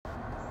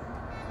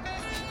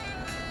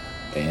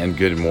And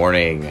good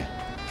morning.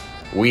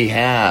 We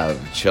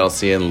have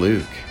Chelsea and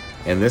Luke,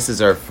 and this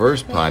is our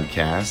first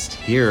podcast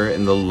here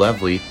in the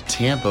lovely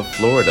Tampa,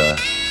 Florida.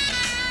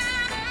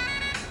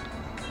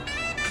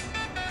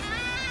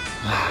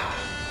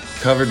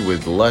 Covered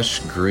with lush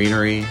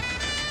greenery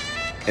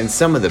and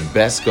some of the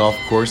best golf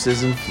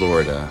courses in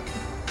Florida.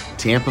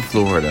 Tampa,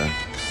 Florida.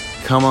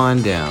 Come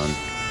on down.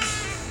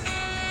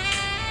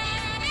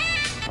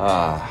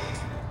 God.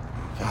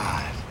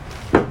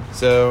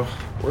 So,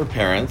 we're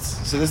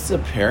parents. So this is a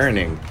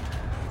parenting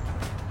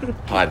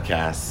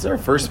podcast. This is our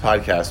first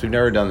podcast. We've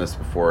never done this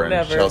before. And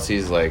Never.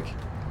 Chelsea's like,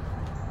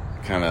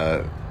 kind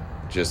of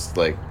just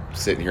like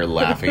sitting here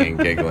laughing and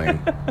giggling.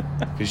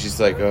 Because she's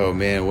like, oh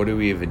man, what do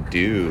we even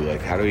do?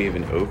 Like, how do we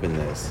even open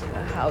this?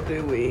 How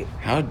do we?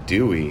 How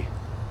do we?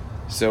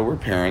 So we're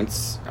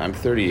parents. I'm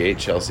 38.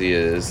 Chelsea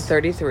is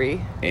 33.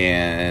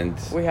 and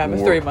We have a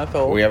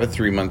 3-month-old. We have a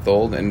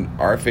 3-month-old, and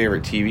our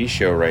favorite TV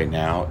show right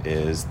now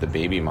is The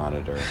Baby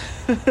Monitor.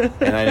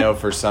 And I know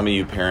for some of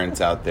you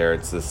parents out there,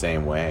 it's the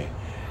same way.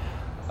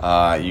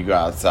 You go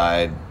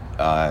outside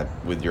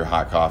with your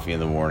hot coffee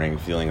in the morning,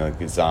 feeling like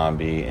a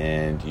zombie,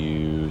 and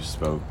you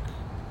smoke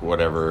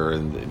whatever,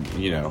 and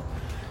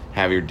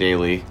have your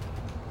daily.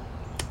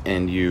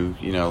 And you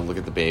look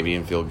at the baby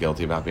and feel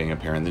guilty about being a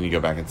parent. Then you go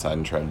back inside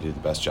and try to do the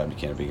best job you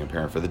can of being a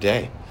parent for the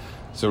day.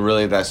 So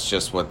really, that's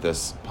just what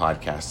this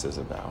podcast is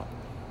about.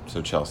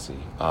 So Chelsea,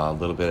 a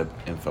little bit of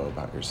info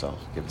about yourself.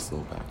 Give us a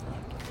little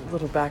background. A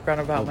little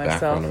background about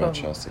myself. Background about I'm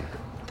Chelsea.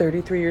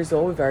 33 years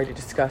old. We've already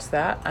discussed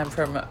that. I'm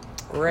from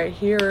right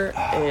here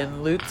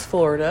in Lutz,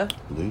 Florida.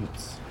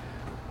 Lutz.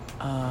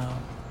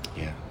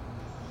 Yeah.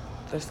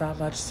 There's not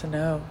much to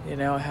know.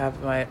 I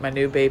have my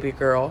new baby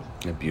girl.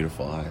 You have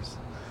beautiful eyes.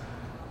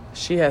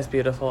 She has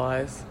beautiful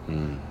eyes.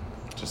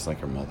 Just like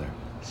her mother.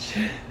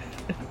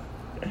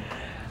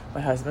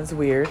 My husband's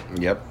weird.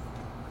 Yep.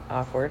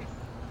 Awkward.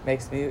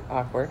 Makes me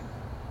awkward.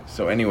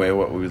 So anyway,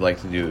 what we would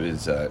like to do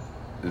is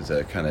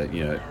kind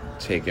of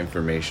take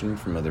information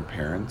from other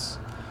parents,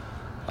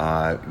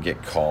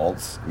 get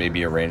calls,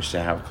 maybe arrange to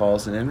have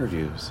calls and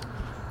interviews,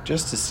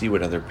 just to see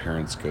what other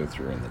parents go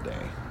through in the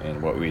day.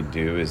 And what we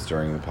do is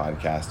during the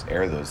podcast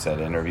air those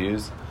said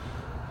interviews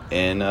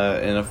in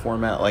a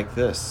format like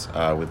this,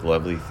 with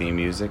lovely theme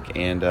music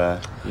and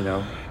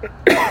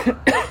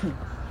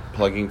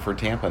plugging for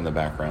Tampa in the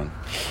background.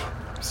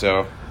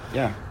 So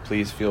yeah,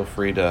 please feel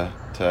free to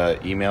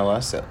email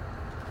us at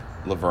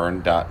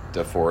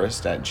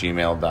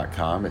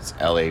laverne.deforest@gmail.com. It's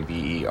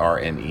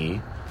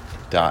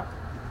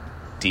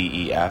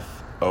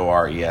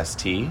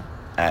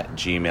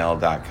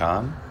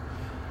laverne.deforest@gmail.com.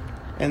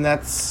 And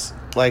that's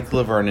like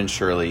Laverne and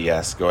Shirley.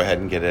 Yes, go ahead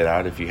and get it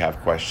out if you have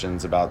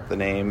questions about the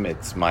name.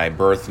 It's my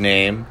birth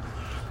name.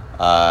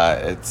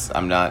 It's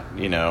hard.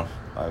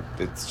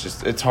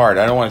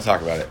 I don't want to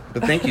talk about it.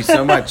 But thank you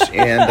so much.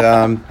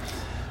 And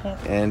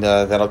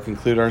that'll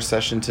conclude our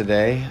session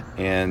today.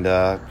 And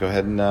go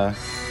ahead and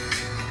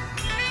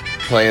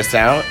play us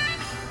out.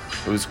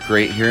 It was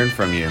great hearing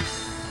from you.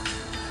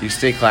 You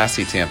stay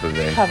classy, Tampa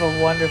Bay. Have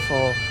a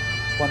wonderful,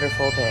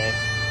 wonderful day.